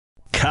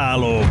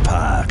Carlaw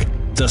Park,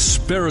 the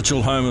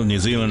spiritual home of New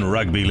Zealand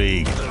Rugby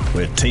League,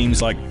 where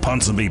teams like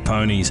Ponsonby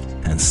Ponies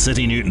and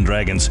City Newton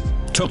Dragons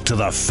took to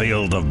the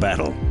field of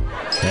battle.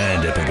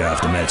 And epic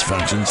after-match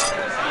functions.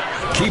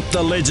 Keep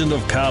the legend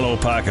of Carlaw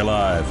Park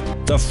alive,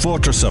 the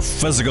fortress of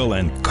physical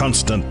and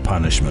constant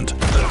punishment,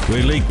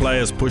 where league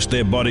players pushed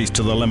their bodies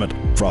to the limit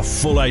for a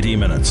full 80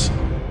 minutes.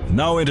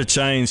 No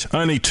interchange,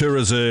 only 2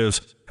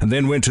 reserves, and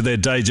then went to their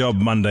day job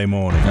Monday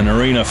morning. An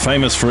arena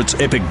famous for its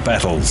epic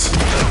battles.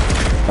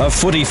 A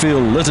footy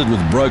field littered with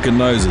broken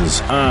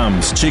noses,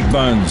 arms,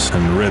 cheekbones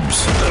and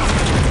ribs.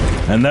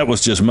 And that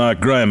was just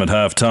Mark Graham at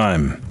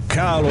half-time.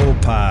 Carlaw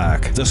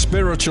Park, the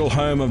spiritual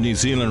home of New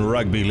Zealand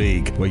Rugby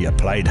League, where you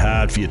played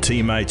hard for your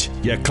teammates,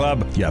 your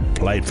club, you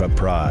played for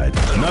pride.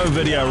 No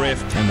video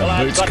ref, and the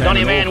boots got came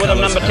Donny in all Mann with him,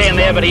 colours number as 10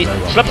 there, long but he as they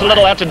were slips a high.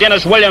 little out to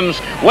Dennis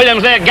Williams.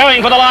 Williams there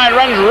going for the line,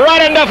 runs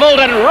right into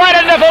Fulton,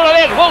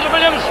 There's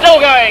Williams still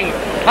going.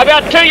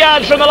 About 2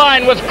 yards from the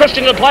line with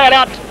Christian to play it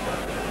out.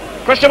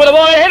 Christian with the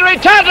ball, Henry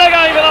Tadler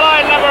going for the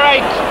line, number 8.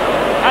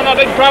 And the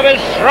big prob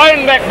is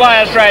thrown back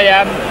by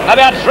Australia,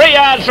 about 3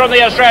 yards from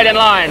the Australian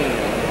line.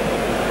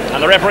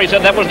 And the referee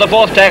said that was the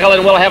 4th tackle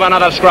and we'll have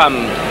another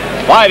scrum.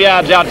 5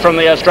 yards out from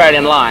the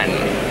Australian line.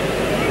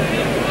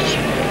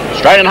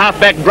 Australian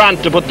halfback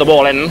Grant to put the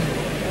ball in.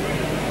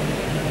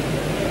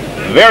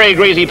 Very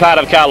greasy part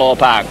of Carlaw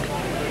Park.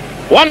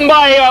 Won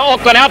by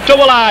Auckland, out to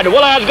Willard.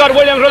 Willard's got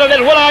Williams with it.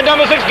 There's Willard,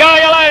 number 6,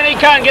 going alone. He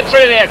can't get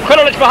through there.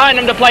 Krilich behind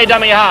him to play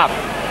dummy half.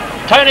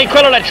 Tony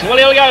Krilich,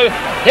 he'll go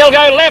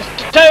left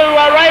to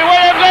Ray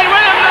Williams, and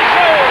Williams is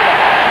through.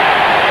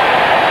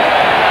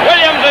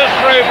 Williams is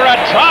through for a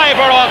try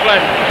for Auckland.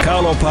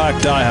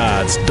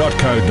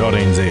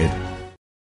 carlawparkdiehards.co.nz